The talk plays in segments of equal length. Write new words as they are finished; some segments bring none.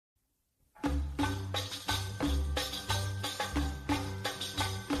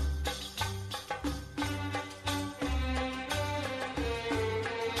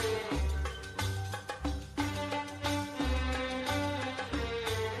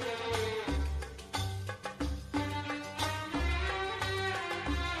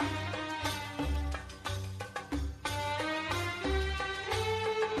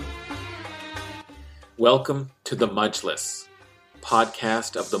Welcome to the Majlis,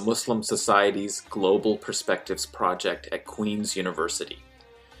 podcast of the Muslim Society's Global Perspectives Project at Queen's University.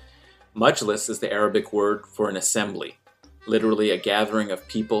 Majlis is the Arabic word for an assembly, literally a gathering of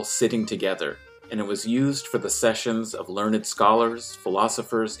people sitting together, and it was used for the sessions of learned scholars,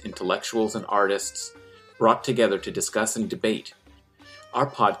 philosophers, intellectuals, and artists brought together to discuss and debate. Our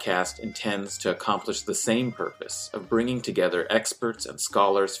podcast intends to accomplish the same purpose of bringing together experts and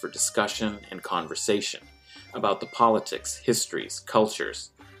scholars for discussion and conversation about the politics, histories,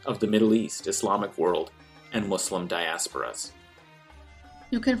 cultures of the Middle East, Islamic world, and Muslim diasporas.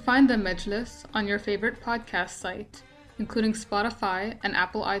 You can find the Majlis on your favorite podcast site, including Spotify and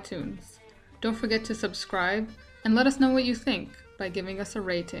Apple iTunes. Don't forget to subscribe and let us know what you think by giving us a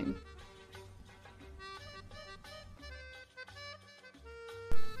rating.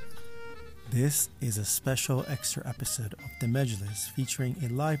 This is a special extra episode of The Majlis featuring a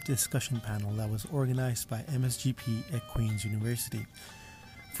live discussion panel that was organized by MSGP at Queen's University.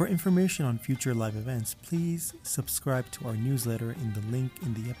 For information on future live events, please subscribe to our newsletter in the link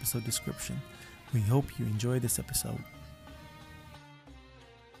in the episode description. We hope you enjoy this episode.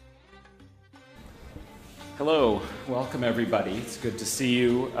 Hello, welcome everybody. It's good to see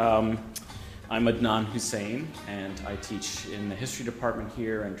you. I'm Adnan Hussein, and I teach in the history department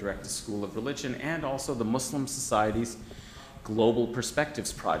here and direct the School of Religion and also the Muslim Society's Global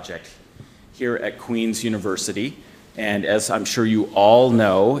Perspectives Project here at Queen's University. And as I'm sure you all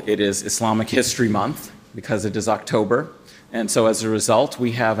know, it is Islamic History Month because it is October. And so as a result,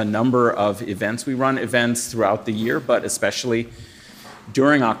 we have a number of events. We run events throughout the year, but especially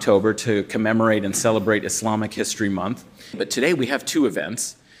during October to commemorate and celebrate Islamic History Month. But today we have two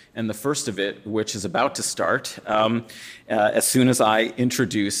events. And the first of it, which is about to start, as soon as I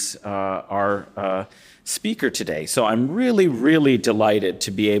introduce our speaker today. So I'm really delighted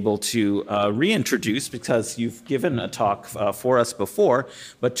to be able to reintroduce, because you've given a talk for us before,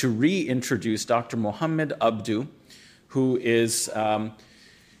 but to reintroduce Dr. Mohamed Abdou, who is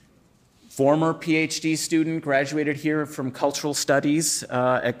former PhD student, graduated here from Cultural Studies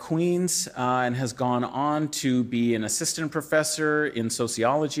at Queen's, and has gone on to be an assistant professor in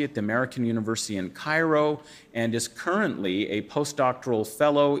sociology at the American University in Cairo, and is currently a postdoctoral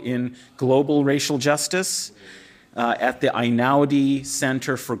fellow in global racial justice at the Einaudi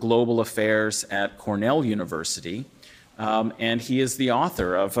Center for Global Affairs at Cornell University. And he is the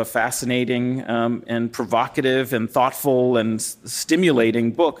author of a fascinating and provocative and thoughtful and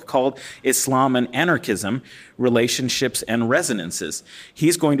stimulating book called Islam and Anarchism, Relationships and Resonances.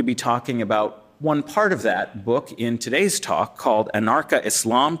 He's going to be talking about one part of that book in today's talk called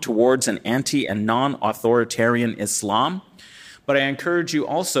Anarcha-Islam, Towards an Anti- and Non-Authoritarian Islam. But I encourage you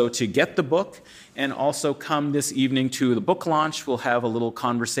also to get the book and also come this evening to the book launch. We'll have a little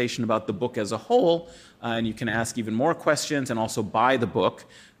conversation about the book as a whole, and you can ask even more questions and also buy the book.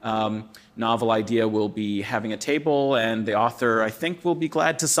 Novel Idea will be having a table, and the author, I think, will be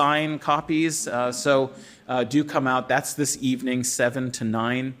glad to sign copies. So do come out. That's this evening, 7 to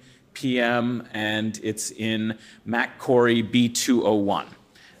 9 p.m., and it's in McCory B201.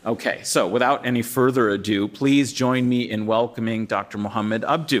 Okay, so without any further ado, please join me in welcoming Dr. Mohamed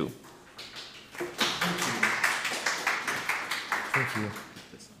Abdou. Thank you.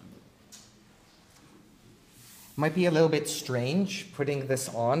 Might be a little bit strange putting this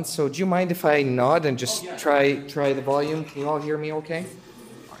on, so do you mind if I nod and just try the volume? Can you all hear me okay?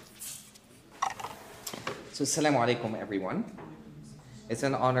 So assalamu alaikum everyone. It's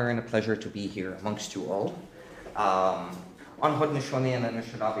an honor and a pleasure to be here amongst you all on Haudenosaunee and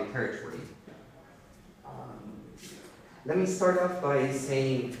Anishinaabe territory. Let me start off by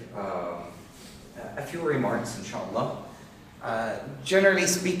saying a few remarks, inshallah. Generally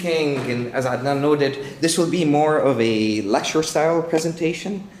speaking, and as Adnan noted, this will be more of a lecture-style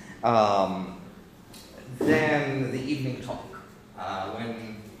presentation than the evening talk.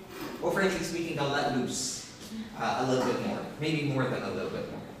 Well, frankly speaking, I'll let loose a little bit more, maybe more than a little bit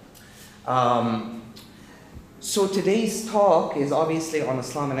more. So today's talk is obviously on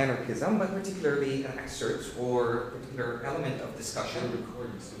Islam and anarchism, but particularly an excerpt or a particular element of discussion.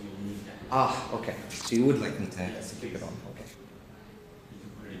 Recording, so you need that. Ah, okay. So you would like me to keep it on? Okay.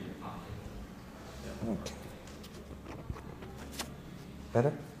 Okay.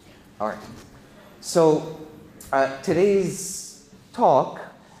 Better? All right. So today's talk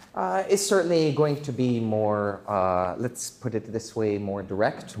is certainly going to be more, let's put it this way, more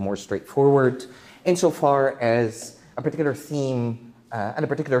direct, more straightforward, insofar as a particular theme and a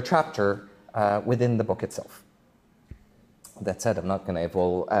particular chapter within the book itself. That said, I'm not going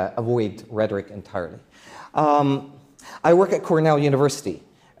to avoid rhetoric entirely. I work at Cornell University,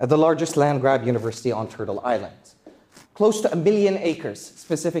 the largest land grab university on Turtle Island. Close to 1 million acres,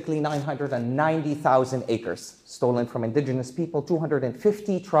 specifically 990,000 acres, stolen from indigenous people,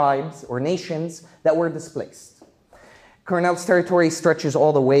 250 tribes or nations that were displaced. Cornell's territory stretches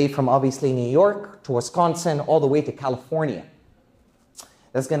all the way from obviously New York to Wisconsin, all the way to California.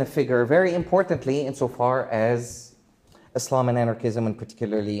 That's going to figure very importantly insofar as Islam and anarchism, and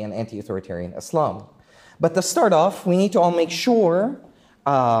particularly in anti-authoritarian Islam. But to start off, we need to all make sure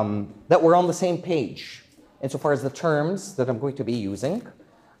that we're on the same page insofar as the terms that I'm going to be using,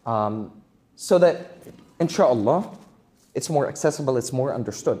 so that, inshallah, it's more accessible, it's more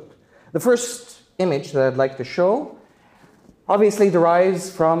understood. The first image that I'd like to show obviously derives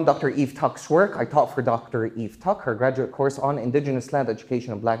from Dr. Eve Tuck's work. I taught for Dr. Eve Tuck, her graduate course on Indigenous Land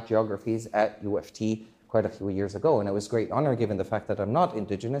Education and Black Geographies at UFT quite a few years ago, and it was a great honor given the fact that I'm not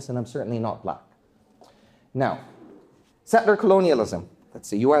indigenous and I'm certainly not black. Now, settler colonialism, that's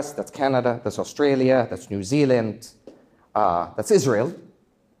the US, that's Canada, that's Australia, that's New Zealand, that's Israel,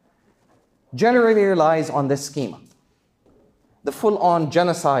 generally relies on this schema. The full-on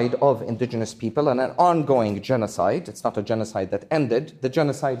genocide of indigenous people, and an ongoing genocide. It's not a genocide that ended. The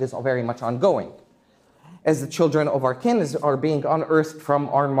genocide is very much ongoing, as the children of our kin are being unearthed from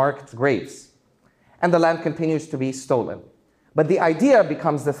unmarked graves, and the land continues to be stolen. But the idea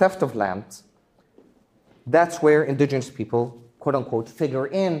becomes the theft of land. That's where indigenous people, quote-unquote, figure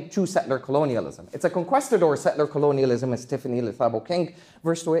in to settler colonialism. It's a conquistador settler colonialism, as Tiffany Lethabo King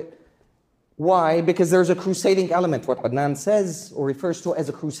refers to it. Why? Because there's a crusading element, what Adnan says or refers to as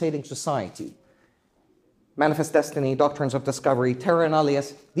a crusading society. Manifest Destiny, Doctrines of Discovery, Terra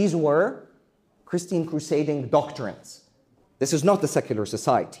Nullius, these were Christine crusading doctrines. This is not the secular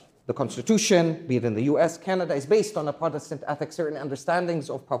society. The Constitution, be it in the US, Canada, is based on a Protestant ethic, certain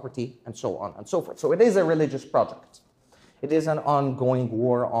understandings of property, and so on and so forth. So it is a religious project. It is an ongoing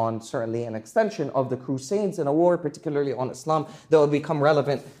war on, certainly, an extension of the Crusades, and a war particularly on Islam that will become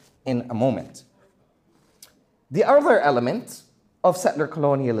relevant in a moment. The other element of settler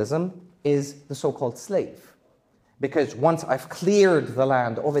colonialism is the so-called slave. Because once I've cleared the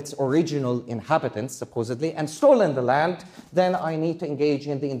land of its original inhabitants, supposedly, and stolen the land, then I need to engage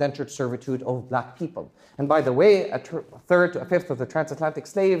in the indentured servitude of black people. And by the way, a third to a fifth of the transatlantic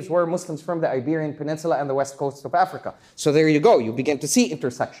slaves were Muslims from the Iberian Peninsula and the west coast of Africa. So there you go, you begin to see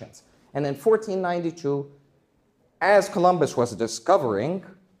intersections. And in 1492, as Columbus was discovering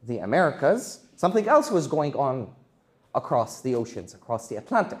the Americas, something else was going on across the oceans, across the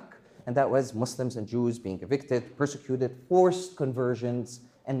Atlantic. And that was Muslims and Jews being evicted, persecuted, forced conversions,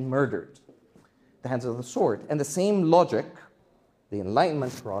 and murdered. The hands of the sword. And the same logic, the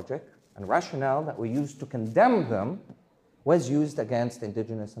Enlightenment logic and rationale that we used to condemn them, was used against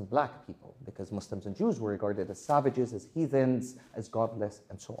indigenous and black people, because Muslims and Jews were regarded as savages, as heathens, as godless,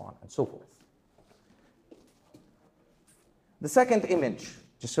 and so on and so forth. The second image,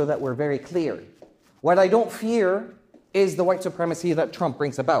 just so that we're very clear. What I don't fear is the white supremacy that Trump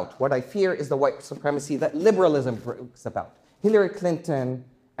brings about. What I fear is the white supremacy that liberalism brings about. Hillary Clinton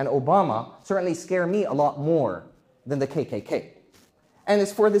and Obama certainly scare me a lot more than the KKK. And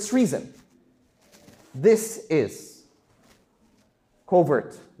it's for this reason. This is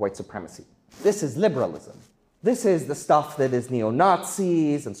covert white supremacy. This is liberalism. This is the stuff that is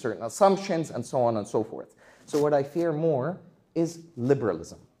neo-Nazis and certain assumptions and so on and so forth. So what I fear more is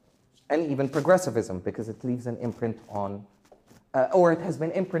liberalism, and even progressivism, because it leaves an imprint on, or it has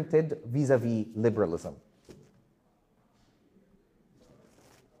been imprinted vis-a-vis liberalism.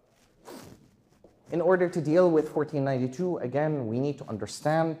 In order to deal with 1492, again, we need to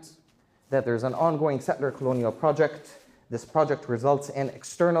understand that there's an ongoing settler colonial project. This project results in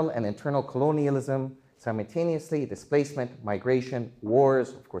external and internal colonialism, simultaneously displacement, migration, wars,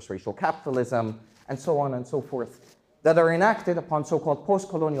 of course, racial capitalism, and so on and so forth, that are enacted upon so-called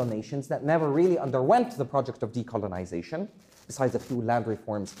post-colonial nations that never really underwent the project of decolonization, besides a few land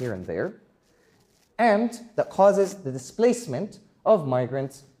reforms here and there, and that causes the displacement of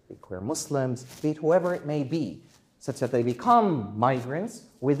migrants, be it queer Muslims, be it whoever it may be, such that they become migrants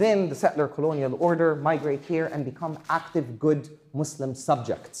within the settler colonial order, migrate here and become active, good Muslim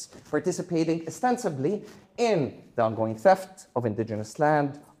subjects, participating ostensibly in the ongoing theft of indigenous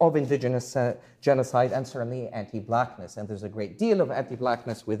land, of indigenous genocide, and certainly anti-blackness. And there's a great deal of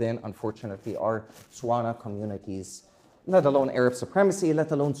anti-blackness within, unfortunately, our Swana communities, let alone Arab supremacy,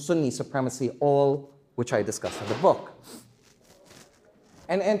 let alone Sunni supremacy, all which I discuss in the book.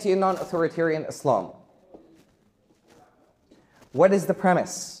 And anti-non-authoritarian Islam. What is the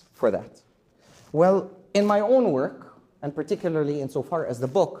premise for that? Well, in my own work, and particularly insofar as the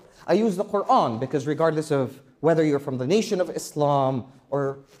book, I use the Quran, because regardless of whether you're from the Nation of Islam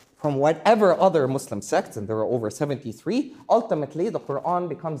or from whatever other Muslim sects, and there are over 73, ultimately the Quran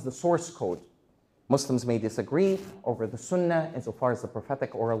becomes the source code. Muslims may disagree over the Sunnah insofar as the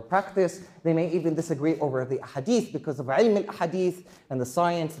prophetic oral practice. They may even disagree over the Hadith because of ilm al-Hadith and the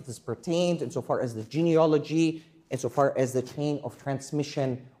science that is pertained insofar as the genealogy, insofar as the chain of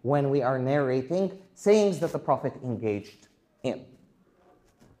transmission when we are narrating sayings that the Prophet engaged in.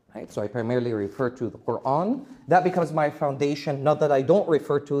 Right? So I primarily refer to the Quran. That becomes my foundation, not that I don't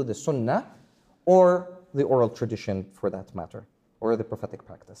refer to the Sunnah or the oral tradition for that matter, or the prophetic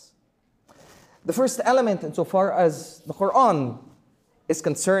practice. The first element insofar as the Quran is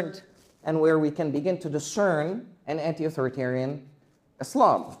concerned and where we can begin to discern an anti-authoritarian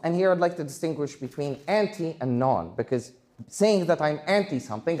Islam. And here I'd like to distinguish between anti and non, because saying that I'm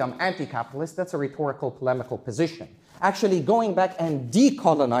anti-something, I'm anti-capitalist, that's a rhetorical, polemical position. Actually going back and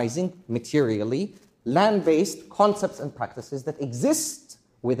decolonizing materially land-based concepts and practices that exist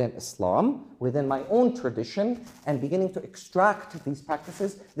within Islam, within my own tradition, and beginning to extract these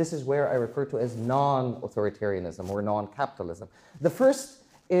practices, this is where I refer to as non-authoritarianism or non-capitalism. The first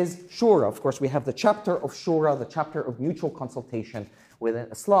is Shura. Of course, we have the chapter of Shura, the chapter of mutual consultation within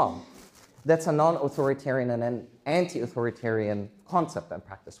Islam. That's a non-authoritarian and an anti-authoritarian concept and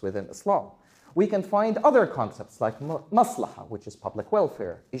practice within Islam. We can find other concepts like maslaha, which is public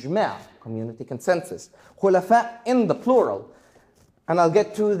welfare, ijma', community consensus, khulafa in the plural. And I'll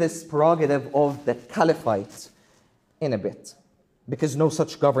get to this prerogative of the caliphate in a bit, because no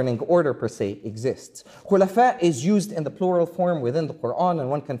such governing order per se exists. Khulafa is used in the plural form within the Quran, and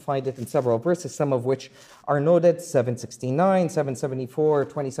one can find it in several verses, some of which are noted, 769, 774,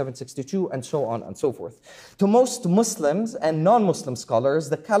 2762, and so on and so forth. To most Muslims and non-Muslim scholars,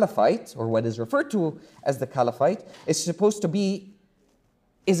 the caliphate, or what is referred to as the caliphate, is supposed to be,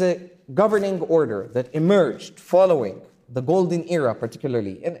 is a governing order that emerged following the golden era,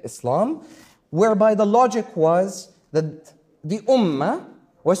 particularly in Islam, whereby the logic was that the ummah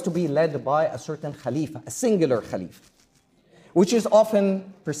was to be led by a certain khalifa, a singular khalifa, which is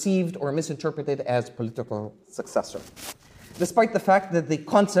often perceived or misinterpreted as political successor. Despite the fact that the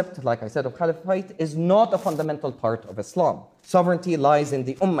concept, like I said, of caliphate is not a fundamental part of Islam. Sovereignty lies in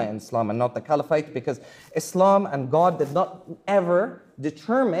the ummah in Islam and not the caliphate, because Islam and God did not ever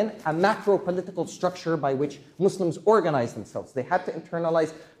determine a macro political structure by which Muslims organize themselves. They had to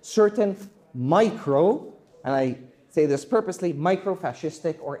internalize certain micro, and I say this purposely,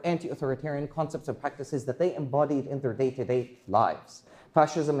 micro-fascistic or anti-authoritarian concepts and practices that they embodied in their day-to-day lives.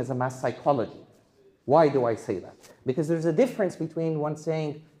 Fascism is a mass psychology. Why do I say that? Because there's a difference between one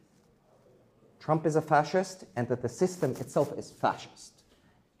saying Trump is a fascist and that the system itself is fascist.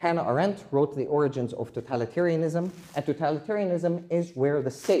 Hannah Arendt wrote The Origins of Totalitarianism, and totalitarianism is where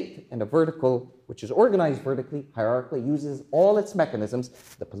the state, in a vertical, which is organized vertically, hierarchically, uses all its mechanisms,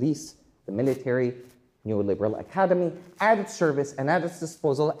 the police, the military, neoliberal academy, at its service and at its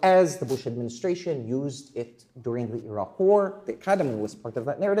disposal, as the Bush administration used it during the Iraq War. The academy was part of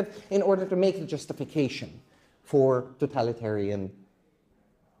that narrative in order to make the justification for totalitarian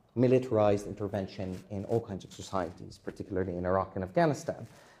militarized intervention in all kinds of societies, particularly in Iraq and Afghanistan.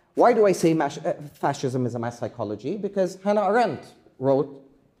 Why do I say fascism is a mass psychology? Because Hannah Arendt wrote,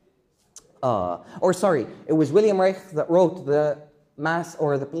 it was William Reich that wrote the mass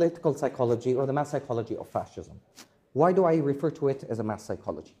or the political psychology or the mass psychology of fascism. Why do I refer to it as a mass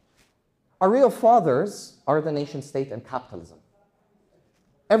psychology? Our real fathers are the nation state and capitalism.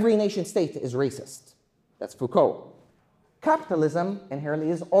 Every nation state is racist. That's Foucault. Capitalism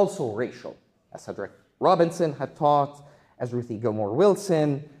inherently is also racial, as Cedric Robinson had taught, as Ruthie Gilmore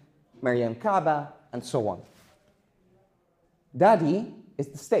Wilson, Mariam Kaba, and so on. Daddy is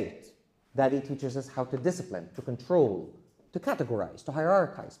the state. Daddy teaches us how to discipline, to control, to categorize, to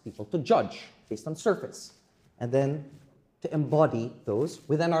hierarchize people, to judge based on surface, and then to embody those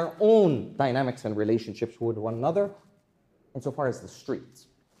within our own dynamics and relationships with one another, insofar as the streets.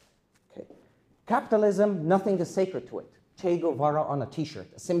 Okay. Capitalism, nothing is sacred to it. Che Guevara on a t-shirt,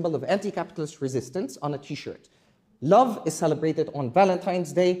 a symbol of anti-capitalist resistance on a t-shirt. Love is celebrated on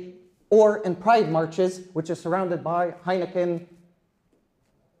Valentine's Day or in pride marches, which are surrounded by Heineken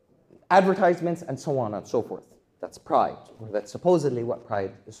advertisements and so on and so forth. That's pride, or that's supposedly what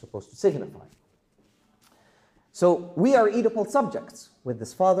pride is supposed to signify. So we are Oedipal subjects. With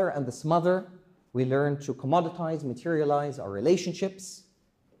this father and this mother, we learn to commoditize, materialize our relationships.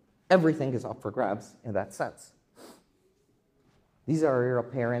 Everything is up for grabs in that sense. These are our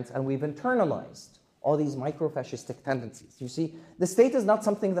parents, and we've internalized all these micro-fascistic tendencies. You see, the state is not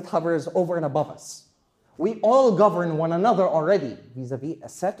something that hovers over and above us. We all govern one another already vis-a-vis a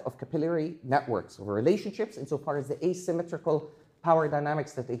set of capillary networks of relationships insofar as the asymmetrical power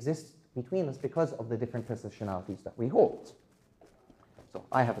dynamics that exist between us because of the different positionalities that we hold. So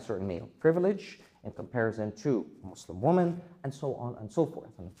I have a certain male privilege in comparison to a Muslim woman, and so on and so forth.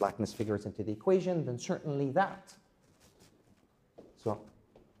 And if blackness figures into the equation, then certainly that. So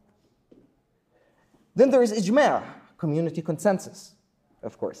then there is ijma', community consensus,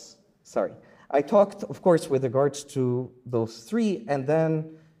 of course. Sorry. I talked, of course, with regards to those three, and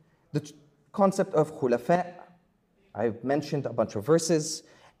then the concept of khulafa. I've mentioned a bunch of verses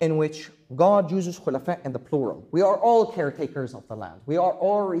in which God uses khulafa in the plural. We are all caretakers of the land. We are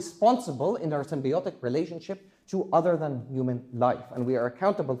all responsible in our symbiotic relationship to other than human life, and we are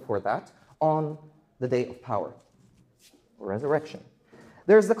accountable for that on the day of power, or resurrection.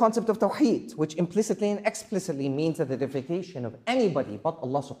 There's the concept of tawheed, which implicitly and explicitly means the identification of anybody but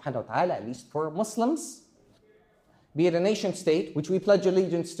Allah subhanahu wa ta'ala, at least for Muslims, be it a nation state, which we pledge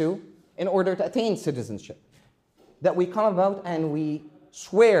allegiance to in order to attain citizenship. That we come about and we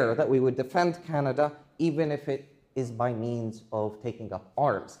swear that we would defend Canada even if it is by means of taking up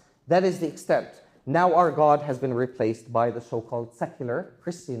arms. That is the extent. Now our God has been replaced by the so-called secular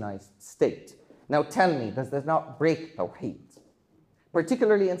Christianized state. Now tell me, does that not break tawheed?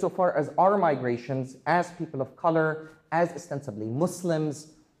 Particularly insofar as our migrations as people of color, as ostensibly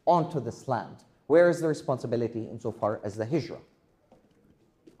Muslims, onto this land. Where is the responsibility insofar as the hijrah,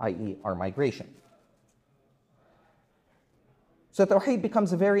 i.e. our migration? So tawheed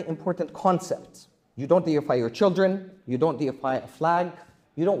becomes a very important concept. You don't deify your children, you don't deify a flag,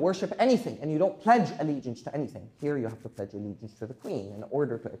 you don't worship anything, and you don't pledge allegiance to anything. Here you have to pledge allegiance to the Queen in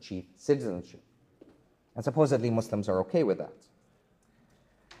order to achieve citizenship. And supposedly Muslims are okay with that.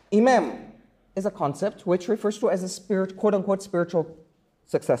 Imam is a concept which refers to as a quote-unquote spiritual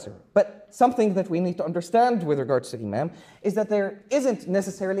successor. But something that we need to understand with regards to Imam is that there isn't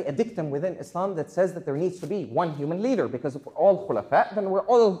necessarily a dictum within Islam that says that there needs to be one human leader, because if we're all khulafa, then we're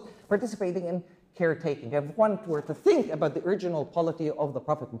all participating in caretaking. If one were to think about the original polity of the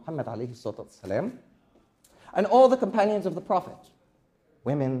Prophet Muhammad ﷺ, and all the companions of the Prophet,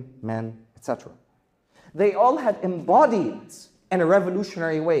 women, men, etc., they all had embodied in a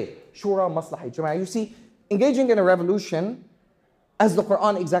revolutionary way shura, maslaha, ijma'. You see, engaging in a revolution, as the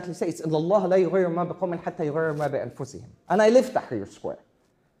Quran exactly says, إِنَّ اللَّهَ لَا يُغَيِّرُ مَا بِقَوْمٍ حَتَّى يُغَيِّرُوا مَا بِأَنفُسِهِم. And I live Tahrir Square.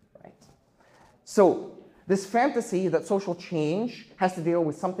 Right? So this fantasy that social change has to deal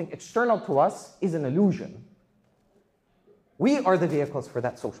with something external to us is an illusion. We are the vehicles for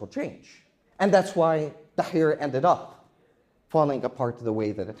that social change. And that's why Tahrir ended up falling apart the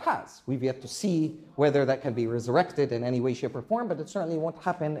way that it has. We've yet to see whether that can be resurrected in any way, shape, or form, but it certainly won't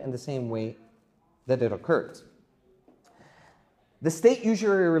happen in the same way that it occurred. The state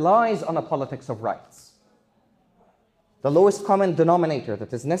usually relies on a politics of rights, the lowest common denominator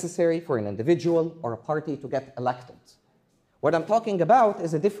that is necessary for an individual or a party to get elected. What I'm talking about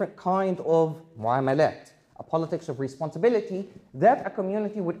is a different kind of muamalat, a politics of responsibility that a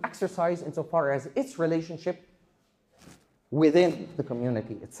community would exercise insofar as its relationship within the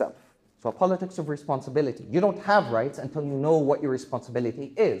community itself. So a politics of responsibility. You don't have rights until you know what your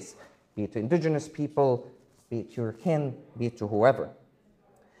responsibility is, be it to indigenous people, be it to your kin, be it to whoever.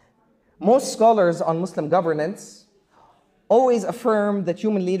 Most scholars on Muslim governance always affirm that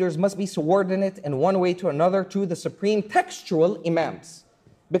human leaders must be subordinate in one way to another to the supreme textual imams.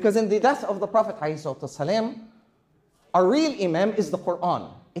 Because in the death of the Prophet ﷺ, our real imam is the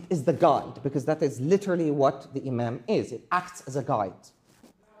Quran. It is the guide, because that is literally what the imam is. It acts as a guide.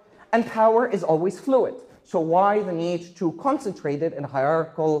 And power is always fluid. So why the need to concentrate it in a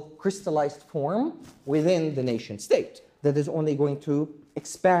hierarchical, crystallized form within the nation state that is only going to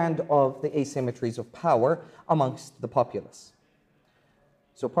expand of the asymmetries of power amongst the populace?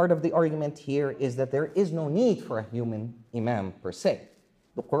 So part of the argument here is that there is no need for a human imam per se.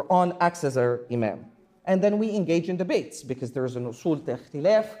 The Quran acts as our imam. And then we engage in debates, because there is an usul to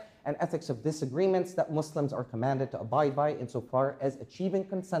ikhtilaf and ethics of disagreements that Muslims are commanded to abide by insofar as achieving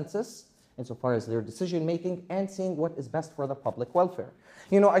consensus, insofar as their decision making, and seeing what is best for the public welfare.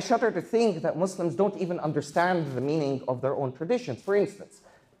 You know, I shudder to think that Muslims don't even understand the meaning of their own traditions. For instance,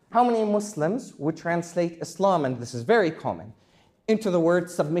 how many Muslims would translate Islam, and this is very common, into the word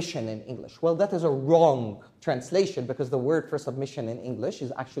submission in English? Well, that is a wrong translation, because the word for submission in English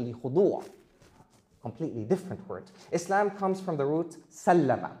is actually khudu'. Completely different word. Islam comes from the root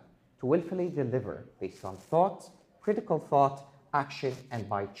sallama, to willfully deliver based on thought, critical thought, action, and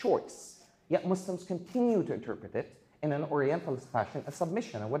by choice. Yet Muslims continue to interpret it in an Orientalist fashion as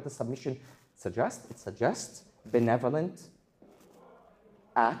submission. And what does submission suggest? It suggests benevolent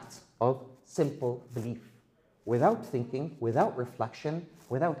act of simple belief without thinking, without reflection,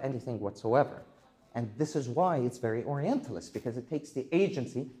 without anything whatsoever. And this is why it's very Orientalist, because it takes the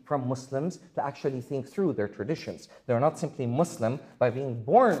agency from Muslims to actually think through their traditions. They're not simply Muslim by being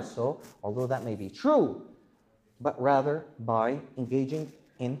born so, although that may be true, but rather by engaging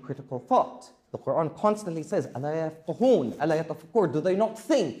in critical thought. The Quran constantly says, أَلَا يَفْقَهُونَ أَلَا يَتَفَكُّرُونَ. Do they not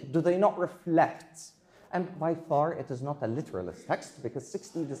think? Do they not reflect? And by far, it is not a literalist text, because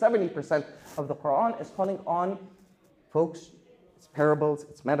 60 to 70% of the Quran is calling on folks, it's parables,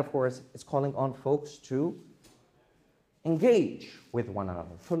 it's metaphors, it's calling on folks to engage with one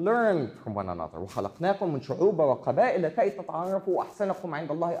another, to learn from one another. وَخَلَقْنَاكُم مِّن شُعُوبٍ وَقَبَائِلَ كَيْ تَتَعَارَفُوا وَأَحْسَنَكُمْ عِندَ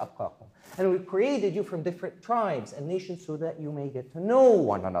اللَّهِ أَتْقَاكُمْ. And we created you from different tribes and nations so that you may get to know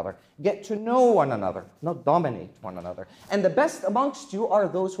one another. Get to know one another, not dominate one another. And the best amongst you are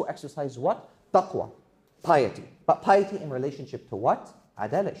those who exercise what? Taqwa, piety. But piety in relationship to what?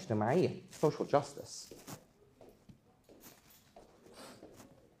 عدالة اجتماعية, social justice.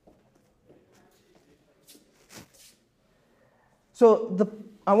 So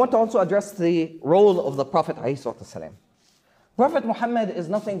I want to also address the role of the Prophet ﷺ. Prophet Muhammad is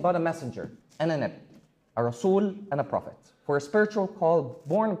nothing but a messenger and a nabi, a rasul and a prophet, for a spiritual call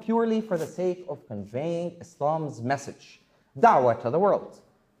born purely for the sake of conveying Islam's message, da'wah to the world.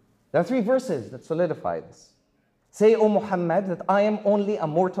 There are 3 verses that solidify this. Say, O Muhammad, that I am only a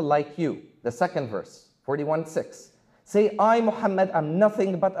mortal like you. The second verse, 41:6. Say, I, Muhammad, am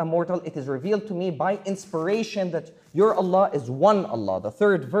nothing but a mortal. It is revealed to me by inspiration that your Allah is one Allah. The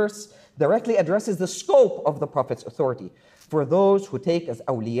third verse directly addresses the scope of the Prophet's authority for those who take as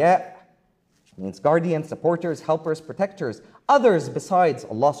awliya, which means guardians, supporters, helpers, protectors, others besides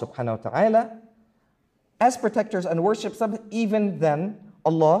Allah subhanahu wa ta'ala, as protectors and worship them. Even then,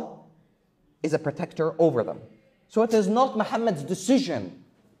 Allah is a protector over them. So it is not Muhammad's decision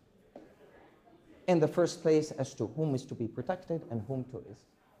in the first place as to whom is to be protected and whom is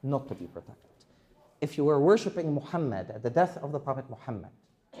not to be protected. If you were worshipping Muhammad at the death of the Prophet Muhammad,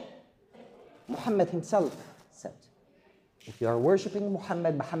 Muhammad himself said, if you are worshipping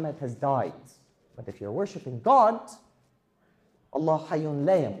Muhammad, Muhammad has died. But if you're worshipping God, Allah hayyun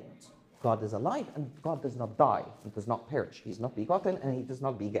la yamut. God is alive and God does not die. He does not perish. He is not begotten and He does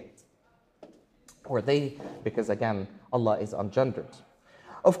not beget. Or they, because again, Allah is ungendered.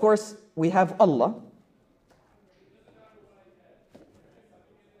 Of course, we have Allah.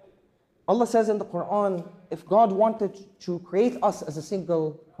 Allah says in the Quran, if God wanted to create us as a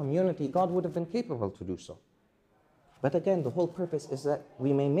single community, God would have been capable to do so. But again, the whole purpose is that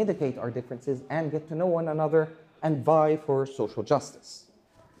we may mitigate our differences and get to know one another and vie for social justice.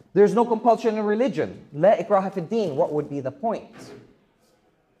 There's no compulsion in religion. La ikraha fi din. What would be the point?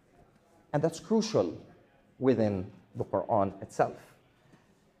 And that's crucial within the Quran itself.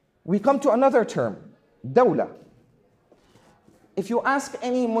 We come to another term, dawla. If you ask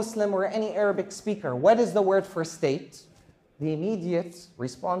any Muslim or any Arabic speaker, what is the word for state? The immediate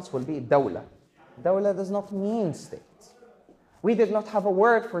response will be dawla. Dawla does not mean state. We did not have a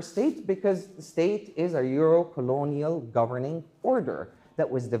word for state because the state is a Euro-colonial governing order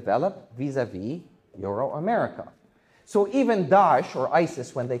that was developed vis-a-vis Euro-America. So even Daesh or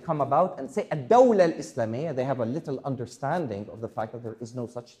ISIS, when they come about and say ad-dawla al-Islamiyya, they have a little understanding of the fact that there is no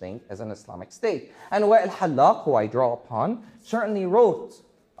such thing as an Islamic state. And Wa'il Hallaq, who I draw upon, certainly wrote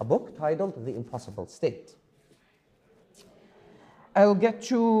a book titled The Impossible State. I'll get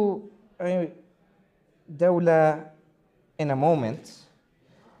to dawla in a moment,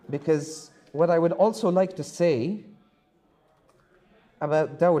 because what I would also like to say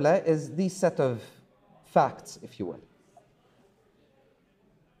about dawla is these set of facts, if you will.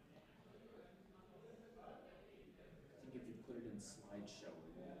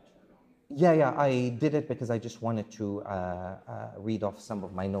 Yeah, I did it because I just wanted to read off some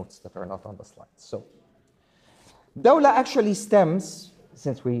of my notes that are not on the slides. So, dawla actually stems,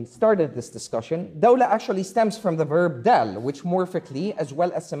 since we started this discussion, dawla actually stems from the verb dal, which morphically as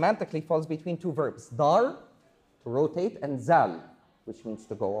well as semantically falls between 2 verbs, dar, to rotate, and zal, which means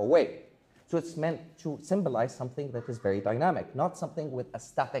to go away. So it's meant to symbolize something that is very dynamic, not something with a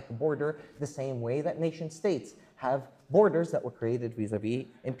static border, the same way that nation states have borders that were created vis-a-vis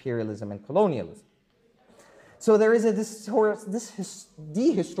imperialism and colonialism. So there is a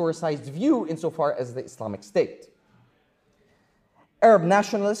dehistoricized view insofar as the Islamic State. Arab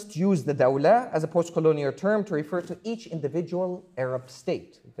nationalists use the dawla as a post-colonial term to refer to each individual Arab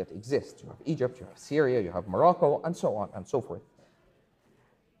state that exists. You have Egypt, you have Syria, you have Morocco, and so on and so forth.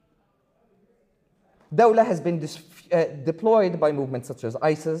 Dawla has been deployed by movements such as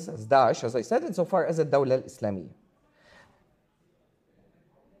ISIS, as Daesh, as I said, insofar as a dawla al-Islamiyya.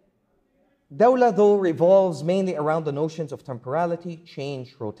 Dawla, though, revolves mainly around the notions of temporality,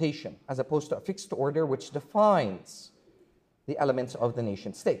 change, rotation, as opposed to a fixed order which defines the elements of the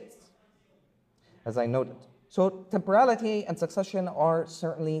nation states, as I noted. So temporality and succession are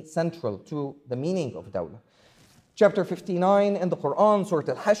certainly central to the meaning of dawla. Chapter 59 in the Quran, Surah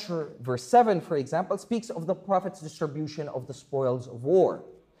Al-Hashr, verse 7, for example, speaks of the Prophet's distribution of the spoils of war,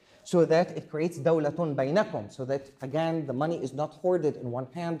 so that it creates dawlatun baynakum, so that, again, the money is not hoarded in one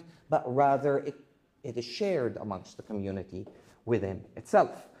hand, but rather it is shared amongst the community within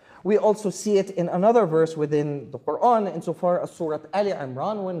itself. We also see it in another verse within the Quran, insofar as Surah Ali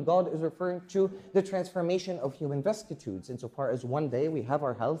Imran, when God is referring to the transformation of human vicissitudes, insofar as one day we have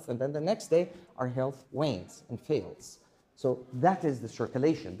our health, and then the next day our health wanes and fails. So that is the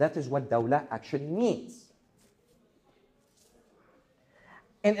circulation. That is what dawla actually means.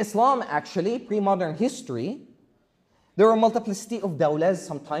 In Islam, actually, pre-modern history, there are a multiplicity of dawlas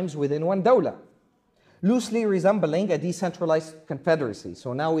sometimes within one dawla, loosely resembling a decentralized confederacy.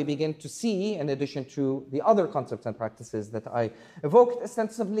 So now we begin to see, in addition to the other concepts and practices that I evoked,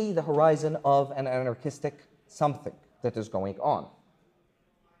 ostensibly the horizon of an anarchistic something that is going on.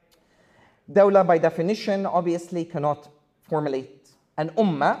 Dawla, by definition, obviously cannot formulate an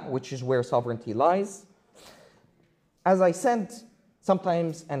ummah, which is where sovereignty lies. As I said,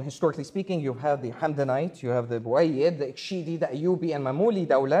 sometimes, and historically speaking, you have the Hamdanite, you have the Buayyid, the Ikshidi, the Ayyubi, and Mamuli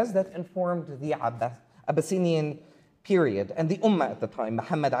dawlas that informed the Abyssinian period. And the Ummah at the time,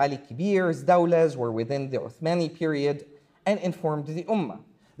 Muhammad Ali Kibir's dawlas were within the Uthmani period and informed the Ummah.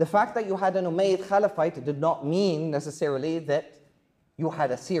 The fact that you had an Umayyad Caliphate did not mean necessarily that you had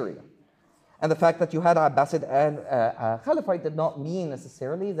Assyria. And the fact that you had Abbasid and Caliphate did not mean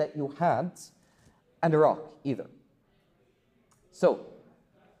necessarily that you had an Iraq either. So,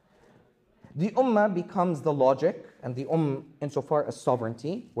 the Ummah becomes the logic, and the insofar as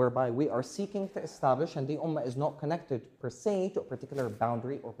sovereignty, whereby we are seeking to establish, and the Ummah is not connected per se to a particular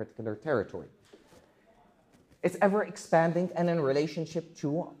boundary or particular territory. It's ever expanding and in relationship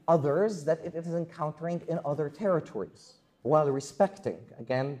to others that it is encountering in other territories, while respecting,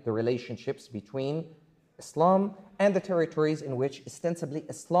 again, the relationships between Islam and the territories in which ostensibly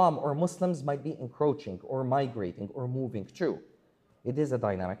Islam or Muslims might be encroaching or migrating or moving to. It is a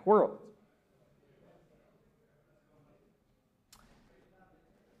dynamic world.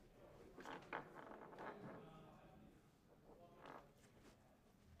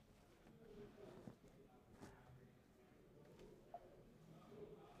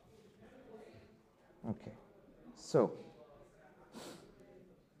 Okay, so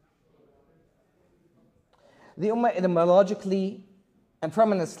the Ummah etymologically, and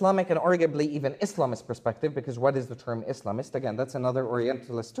from an Islamic and arguably even Islamist perspective, because what is the term Islamist? Again, that's another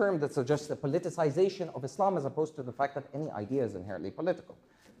Orientalist term that suggests the politicization of Islam as opposed to the fact that any idea is inherently political.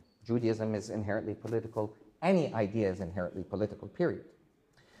 Judaism is inherently political. Any idea is inherently political, period.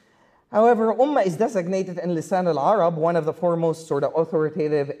 However, Ummah is designated in Lisan al-Arab, one of the foremost sort of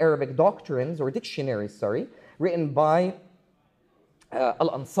authoritative Arabic doctrines, or dictionaries, written by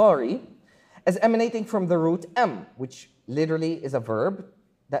Al-Ansari, as emanating from the root which literally is a verb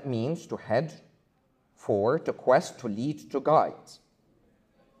that means to head for, to quest, to lead, to guide.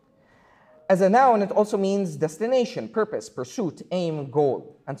 As a noun, it also means destination, purpose, pursuit, aim,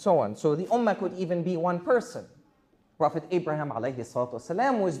 goal, and so on. So the Ummah could even be one person. Prophet Abraham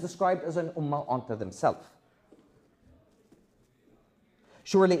ﷺ was described as an Ummah unto themselves.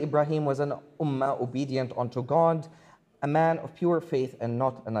 Surely Ibrahim was an Ummah obedient unto God, a man of pure faith and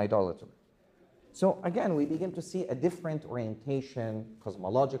not an idolater. So again, we begin to see a different orientation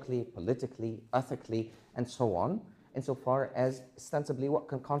cosmologically, politically, ethically, and so on, insofar as ostensibly what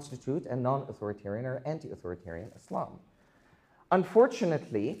can constitute a non-authoritarian or anti-authoritarian Islam.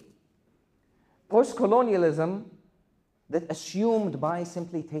 Unfortunately, post-colonialism that assumed by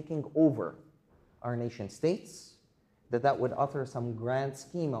simply taking over our nation states, that would author some grand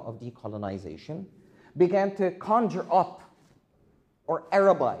schema of decolonization, began to conjure up or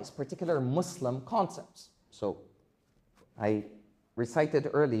Arabize particular Muslim concepts. So I recited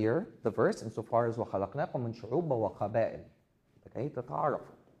earlier the verse insofar as وَخَلَقْنَاكُم مِّن شُعُوبٍ وَقَبَائِلٍ لِكَيْ تَتَعَارَفُوا.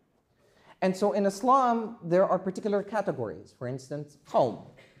 And so in Islam, there are particular categories. For instance, qawm,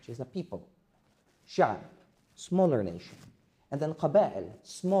 which is a people. Sha'b, smaller nation. And then qaba'il,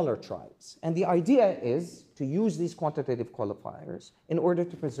 smaller tribes. And the idea is to use these quantitative qualifiers in order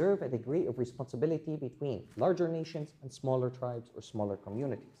to preserve a degree of responsibility between larger nations and smaller tribes or smaller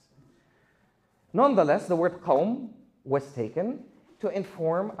communities. Nonetheless, the word qawm was taken to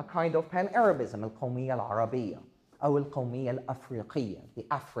inform a kind of pan-Arabism, al-Qawmiyya al-Arabiyya, or al-Qawmiyya al-Afriqiyya, the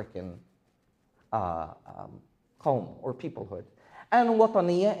African qawm or peoplehood. and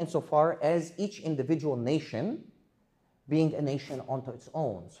wataniya insofar as each individual nation being a nation onto its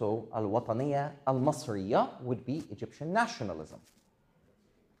own. So al-wataniya al-Masriya would be Egyptian nationalism.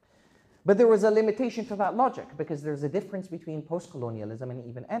 But there was a limitation to that logic because there's a difference between post-colonialism and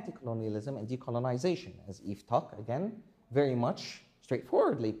even anti-colonialism and decolonization, as Eve Tuck, again, very much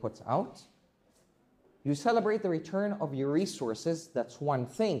straightforwardly puts out. You celebrate the return of your resources, that's one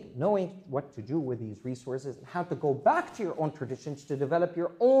thing. Knowing what to do with these resources and how to go back to your own traditions to develop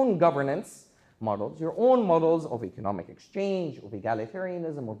your own governance models, your own models of economic exchange, of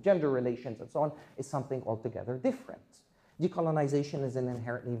egalitarianism, of gender relations, and so on, is something altogether different. Decolonization is an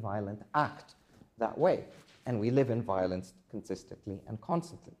inherently violent act that way. And we live in violence consistently and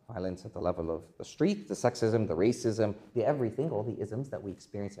constantly. Violence at the level of the street, the sexism, the racism, the everything, all the isms that we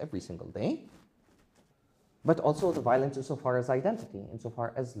experience every single day. But also the violence insofar as identity,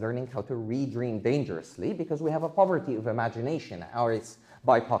 insofar as learning how to re-dream dangerously, because we have a poverty of imagination, as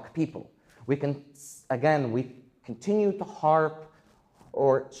BIPOC people. We continue to harp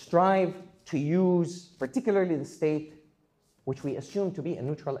or strive to use, particularly the state, which we assume to be a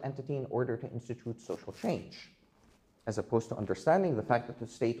neutral entity in order to institute social change, as opposed to understanding the fact that the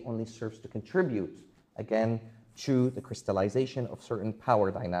state only serves to contribute, again, to the crystallization of certain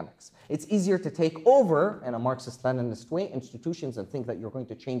power dynamics. It's easier to take over, in a Marxist-Leninist way, institutions and think that you're going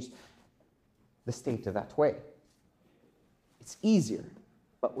to change the state that way. It's easier.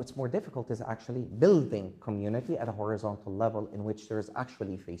 But what's more difficult is actually building community at a horizontal level in which there's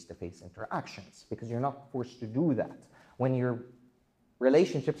actually face-to-face interactions, because you're not forced to do that when your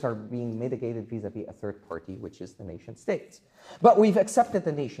relationships are being mitigated vis-a-vis a third party, which is the nation state. But we've accepted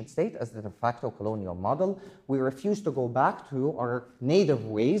the nation state as the de facto colonial model. We refuse to go back to our native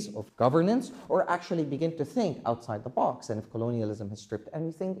ways of governance or actually begin to think outside the box. And if colonialism has stripped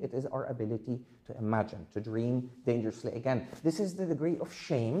anything, it is our ability to imagine, to dream dangerously. Again, this is the degree of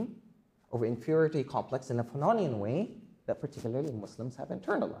shame, of inferiority complex in a Fanonian way that particularly Muslims have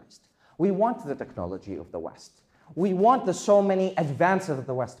internalized. We want the technology of the West. We want the so many advances of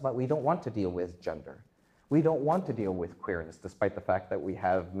the West, but we don't want to deal with gender. We don't want to deal with queerness, despite the fact that we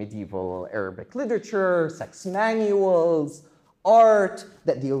have medieval Arabic literature, sex manuals, art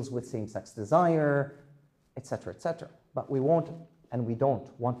that deals with same-sex desire, etc., etc. But we won't, and we don't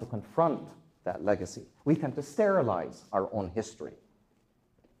want to confront that legacy. We tend to sterilize our own history.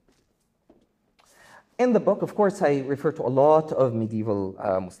 In the book, of course, I refer to a lot of medieval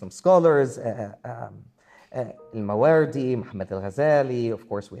Muslim scholars, Al-Mawardi, Muhammad al-Ghazali, of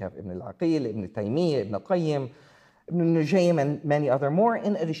course we have Ibn al-Aqil, Ibn Taymiyyah, Ibn Qayyim, Ibn Nujaym, and many other more,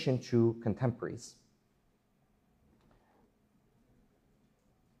 in addition to contemporaries.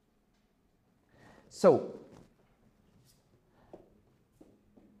 So,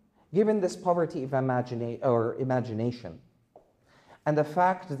 given this poverty of imagination, and the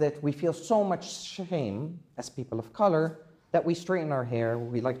fact that we feel so much shame as people of color that we straighten our hair,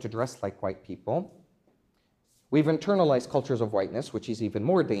 we like to dress like white people, we've internalized cultures of whiteness, which is even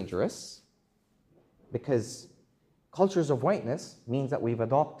more dangerous, because cultures of whiteness means that we've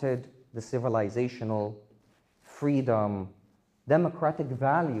adopted the civilizational, freedom, democratic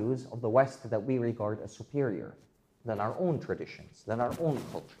values of the West that we regard as superior than our own traditions, than our own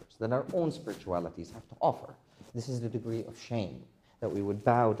cultures, than our own spiritualities have to offer. This is the degree of shame, that we would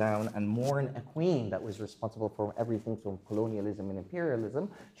bow down and mourn a queen that was responsible for everything from colonialism and imperialism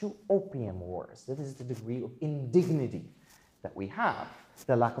to opium wars. That is the degree of indignity that we have,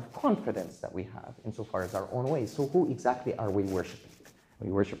 the lack of confidence that we have insofar as our own ways. So who exactly are we worshipping? Are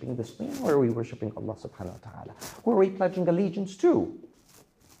we worshipping this queen, or are we worshipping Allah subhanahu wa ta'ala? Who are we pledging allegiance to?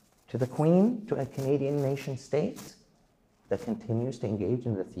 To the queen, to a Canadian nation state that continues to engage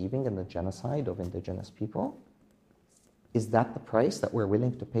in the thieving and the genocide of indigenous people? Is that the price that we're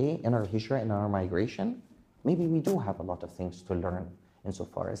willing to pay in our hijrah, in our migration? Maybe we do have a lot of things to learn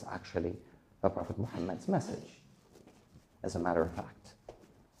insofar as actually the Prophet Muhammad's message, as a matter of fact.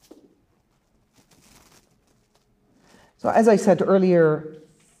 So as I said earlier,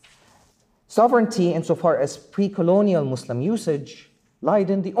 sovereignty insofar as pre-colonial Muslim usage lied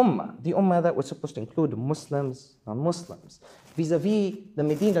in the ummah that was supposed to include Muslims, non-Muslims, vis-a-vis the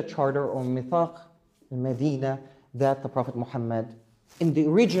Medina Charter or Mithaq al-Medina that the Prophet Muhammad, in the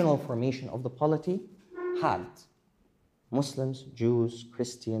original formation of the polity, had. Muslims, Jews,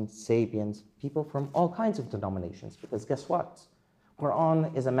 Christians, Sabians, people from all kinds of denominations, because guess what?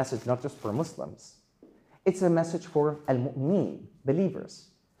 Quran is a message not just for Muslims. It's a message for al-mu'mineen, believers.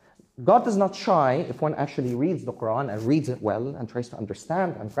 God does not shy if one actually reads the Quran and reads it well and tries to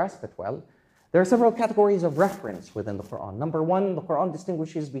understand and grasp it well. There are several categories of reference within the Quran. Number one, the Quran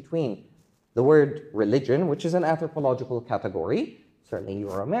distinguishes between the word religion, which is an anthropological category, certainly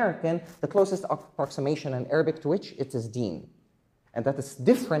you're American, the closest approximation in Arabic to which it is deen. And that is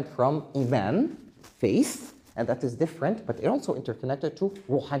different from iman, faith, and that is different, but it also interconnected to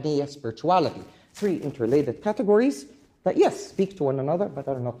ruhaniyya, spirituality. Three interrelated categories that, yes, speak to one another, but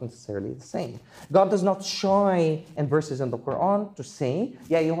are not necessarily the same. God does not shy in verses in the Quran to say,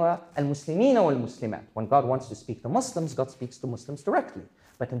 Ya ayyuha al-muslimina wal-muslimat. When God wants to speak to Muslims, God speaks to Muslims directly.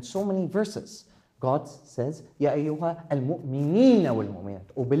 But in so many verses, God says, Ya ayyuha al-mu'minina wal-mu'minat,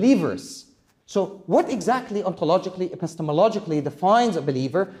 O believers. So what exactly ontologically, epistemologically defines a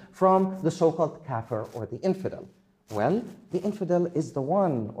believer from the so-called kafir or the infidel? Well, the infidel is the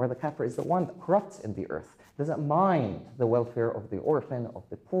one, or the kafir is the one that corrupts in the earth, doesn't mind the welfare of the orphan, of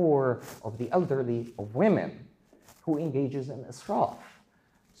the poor, of the elderly, of women, who engages in israf.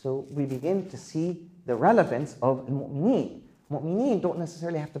 So we begin to see the relevance of al-mu'mineen. Mu'mineen don't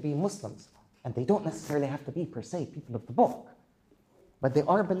necessarily have to be Muslims, and they don't necessarily have to be, per se, people of the book. But they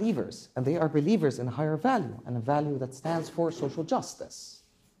are believers, and they are believers in a higher value, and a value that stands for social justice.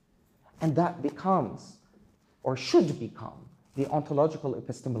 And that becomes, or should become, the ontological,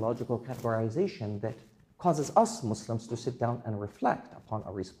 epistemological categorization that causes us Muslims to sit down and reflect upon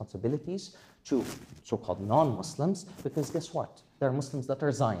our responsibilities to so-called non-Muslims, because guess what? There are Muslims that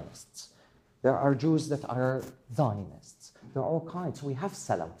are Zionists. There are Jews that are Zionists. There are all kinds. So we have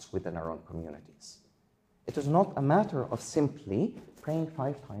sellouts within our own communities. It is not a matter of simply praying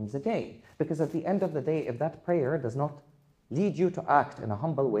 5 times a day, because at the end of the day, if that prayer does not lead you to act in a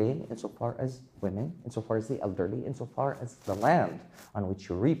humble way insofar as women, insofar as the elderly, insofar as the land on which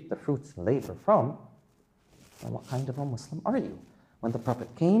you reap the fruits and labor from, then what kind of a Muslim are you? When the Prophet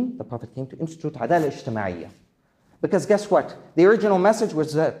came to institute adala ijtima'iyya. Because guess what? The original message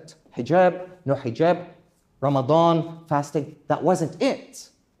was that hijab, no hijab, Ramadan, fasting, that wasn't it.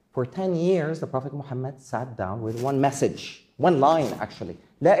 For 10 years, the Prophet Muhammad sat down with one message, one line actually.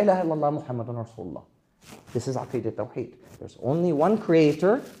 La ilaha illallah Muhammadun Rasulullah. This is Aqidat Tawheed. There's only one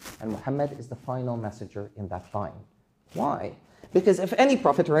creator, and Muhammad is the final messenger in that line. Why? Because if any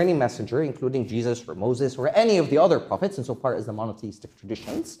prophet or any messenger, including Jesus or Moses or any of the other prophets, insofar as the monotheistic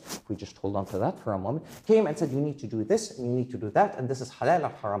traditions, if we just hold on to that for a moment, came and said, you need to do this, and you need to do that, and this is halal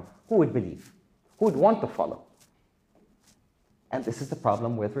and haram, who would believe? Who would want to follow? And this is the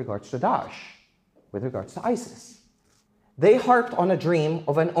problem with regards to Daesh, with regards to ISIS. They harped on a dream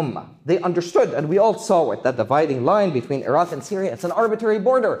of an ummah. They understood, and we all saw it, that dividing line between Iraq and Syria, it's an arbitrary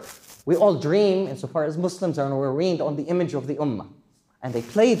border. We all dream, insofar as Muslims are, and we're weaned on the image of the ummah. And they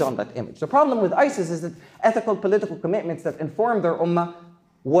played on that image. The problem with ISIS is that ethical, political commitments that informed their ummah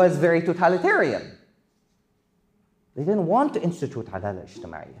was very totalitarian. They didn't want to institute adala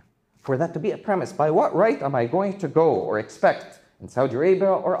ijtima'iyya. For that to be a premise, by what right am I going to go or expect in Saudi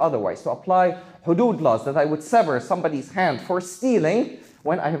Arabia or otherwise to apply hudud laws that I would sever somebody's hand for stealing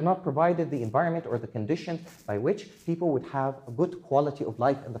when I have not provided the environment or the conditions by which people would have a good quality of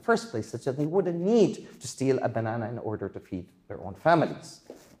life in the first place, such that they wouldn't need to steal a banana in order to feed their own families.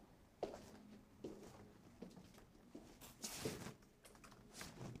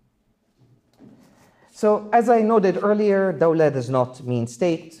 So, as I noted earlier, dawla does not mean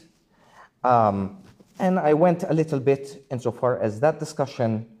state. And I went a little bit insofar as that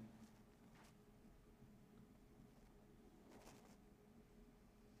discussion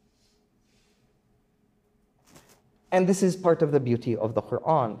and this is part of the beauty of the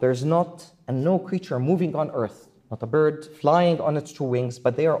Quran. There's not and no creature moving on earth, not a bird flying on its 2 wings,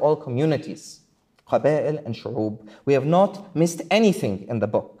 but they are all communities, qaba'il and shu'ub. We have not missed anything in the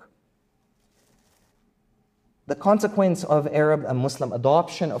book. The consequence of Arab and Muslim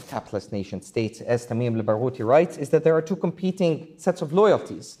adoption of capitalist nation states, as Tamim al-Barghouti writes, is that there are 2 competing sets of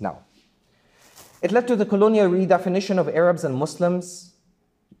loyalties now. It led to the colonial redefinition of Arabs and Muslims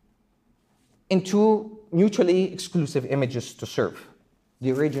in 2 mutually exclusive images to serve.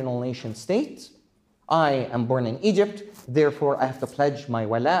 The original nation state, I am born in Egypt, therefore I have to pledge my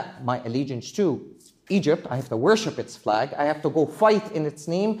wala, my allegiance to Egypt, I have to worship its flag, I have to go fight in its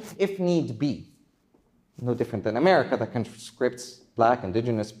name if need be. No different than America that conscripts black,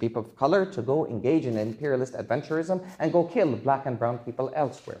 indigenous people of color to go engage in imperialist adventurism and go kill black and brown people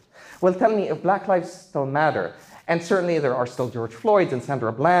elsewhere. Well, tell me, if black lives still matter, and certainly there are still George Floyd's and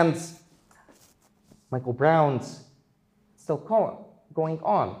Sandra Bland's, Michael Brown's still going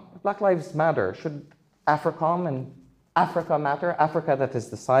on. If black lives matter, should AFRICOM and Africa matter? Africa that is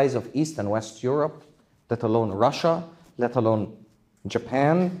the size of East and West Europe, let alone Russia, let alone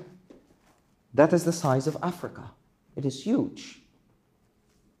Japan. That is the size of Africa. It is huge.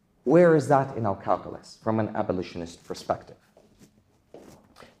 Where is that in our calculus from an abolitionist perspective?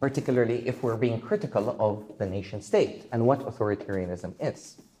 particularly if we're being critical of the nation state and what authoritarianism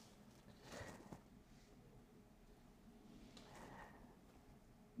is.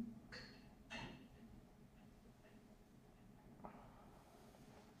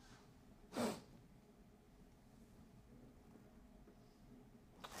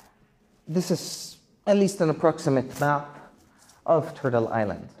 This is at least an approximate map of Turtle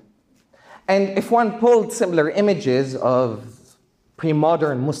Island. And if one pulled similar images of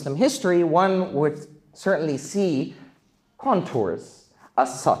pre-modern Muslim history, one would certainly see contours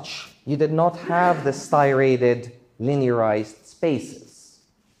as such. You did not have the striated, linearized spaces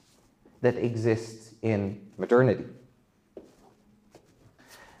that exist in modernity.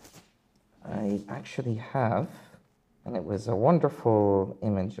 I actually have, and it was a wonderful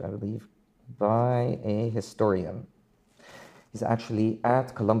image, I believe, by a historian. He's actually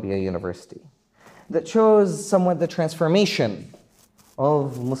at Columbia University, that shows somewhat the transformation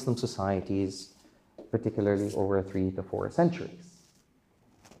of Muslim societies, particularly over 3 to 4 centuries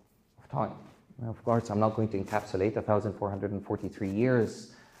of time. Now, of course, I'm not going to encapsulate 1,443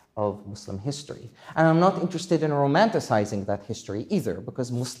 years of Muslim history. And I'm not interested in romanticizing that history either,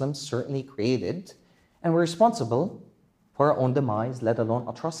 because Muslims certainly created and were responsible for our own demise, let alone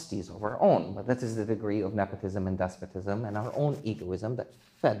atrocities of our own. But that is the degree of nepotism and despotism and our own egoism that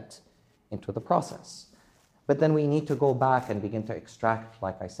fed into the process. But then we need to go back and begin to extract,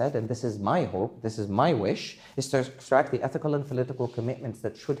 like I said, and this is my hope, this is my wish, is to extract the ethical and political commitments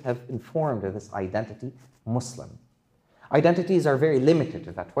that should have informed this identity Muslim. Identities are very limited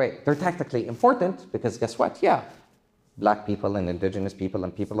in that way. They're tactically important because guess what? Yeah, Black people and indigenous people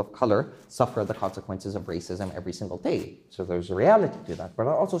and people of color suffer the consequences of racism every single day. So there's a reality to that, but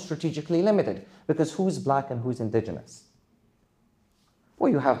are also strategically limited because who's Black and who's indigenous?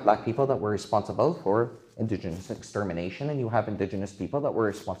 Well, you have Black people that were responsible for indigenous extermination, and you have indigenous people that were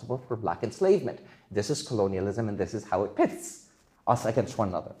responsible for Black enslavement. This is colonialism, and this is how it pits us against one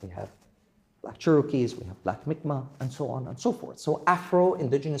another. We have Black Cherokees, we have Black Mi'kmaq, and so on and so forth. So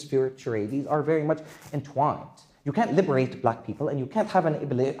Afro-indigenous future, these are very much entwined. You can't liberate Black people, and you can't have an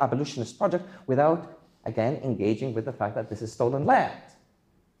abolitionist project without, again, engaging with the fact that this is stolen land.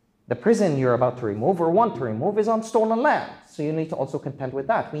 The prison you're about to remove or want to remove is on stolen land. So you need to also contend with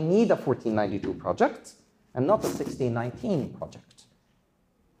that. We need a 1492 project and not a 1619 project.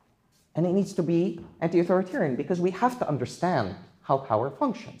 And it needs to be anti-authoritarian because we have to understand how power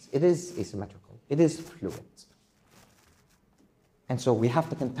functions. It is asymmetrical. It is fluid. And so we have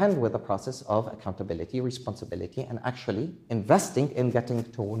to contend with the process of accountability, responsibility, and actually investing in getting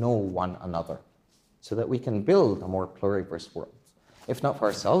to know one another so that we can build a more pluriverse world. If not for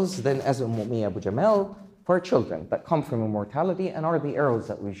ourselves, then as Mohamed Abdou Jamal, for our children that come from immortality and are the arrows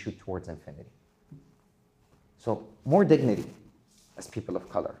that we shoot towards infinity. So more dignity as people of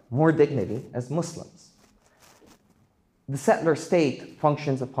color, more dignity as Muslims. The settler state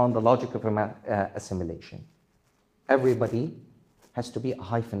functions upon the logic of assimilation. Everybody has to be a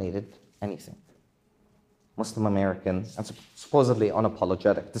hyphenated anything. Muslim American, and supposedly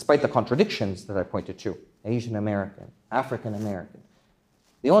unapologetic, despite the contradictions that I pointed to. Asian American, African American.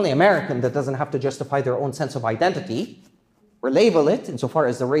 The only American that doesn't have to justify their own sense of identity or label it insofar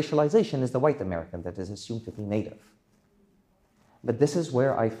as the racialization is the white American that is assumed to be native. But this is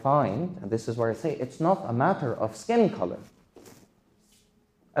where I find, and this is where I say, it's not a matter of skin color.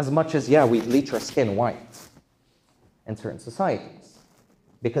 As much as, yeah, we bleach our skin white in certain societies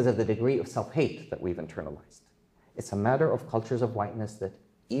because of the degree of self-hate that we've internalized. It's a matter of cultures of whiteness that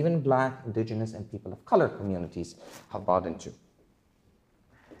even Black, indigenous, and people of color communities have bought into.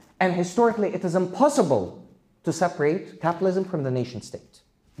 And historically, it is impossible to separate capitalism from the nation state.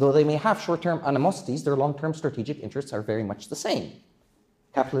 Though they may have short-term animosities, their long-term strategic interests are very much the same.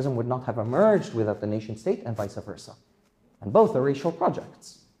 Capitalism would not have emerged without the nation state and vice versa. And both are racial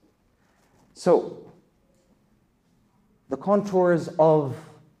projects. So, the contours of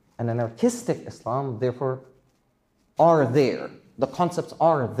an anarchistic Islam, therefore, are there. The concepts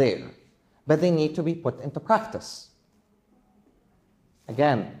are there, but they need to be put into practice.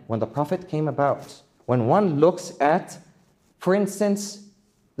 Again, when the Prophet came about, when one looks at, for instance,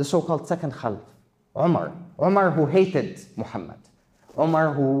 the so-called second Khalif, Umar who hated Muhammad,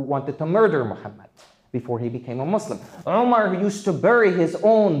 Umar who wanted to murder Muhammad before he became a Muslim, Umar who used to bury his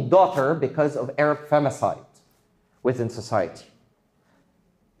own daughter because of Arab femicide within society.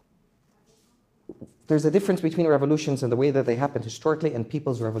 There's a difference between revolutions and the way that they happen historically and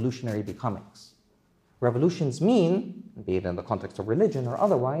people's revolutionary becomings. Revolutions mean, be it in the context of religion or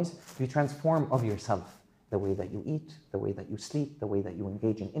otherwise, you transform of yourself, the way that you eat, the way that you sleep, the way that you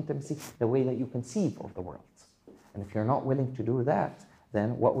engage in intimacy, the way that you conceive of the world. And if you're not willing to do that,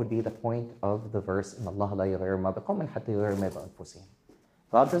 then what would be the point of the verse, إِنَّ اللَّهَ لَا يُغَيِّرُ مَا بِقَوْمٍ حَتَّى يُغَيِّرُوا مَا بِأَنفُسِهِم?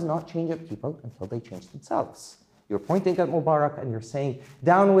 God does not change up people until they change themselves. You're pointing at Mubarak and you're saying,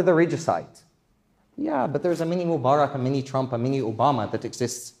 down with the regicide. Yeah, but there's a mini Mubarak, a mini Trump, a mini Obama that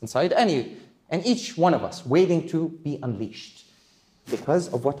exists inside and each one of us waiting to be unleashed because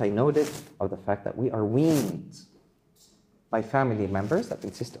of what I noted of the fact that we are weaned by family members that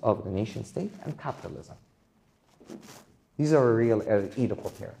consist of the nation state and capitalism. These are real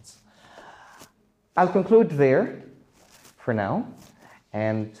Oedipal parents. I'll conclude there for now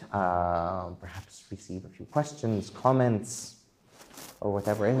and perhaps receive a few questions, comments, or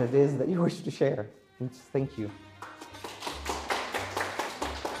whatever it is that you wish to share. Thank you.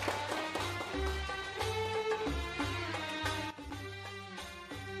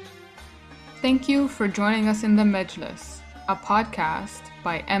 Thank you for joining us in the Majlis, a podcast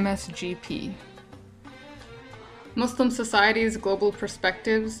by MSGP. Muslim Society's Global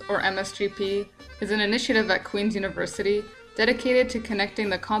Perspectives, or MSGP, is an initiative at Queen's University dedicated to connecting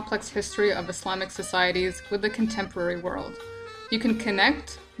the complex history of Islamic societies with the contemporary world. You can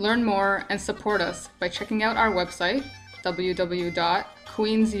connect, learn more, and support us by checking out our website,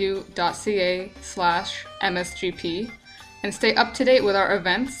 www.queensu.ca/MSGP, and stay up to date with our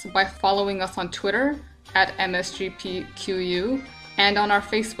events by following us on Twitter at MSGPQU and on our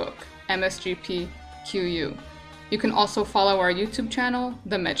Facebook, MSGPQU. You can also follow our YouTube channel,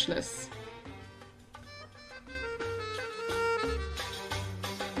 The Majlis.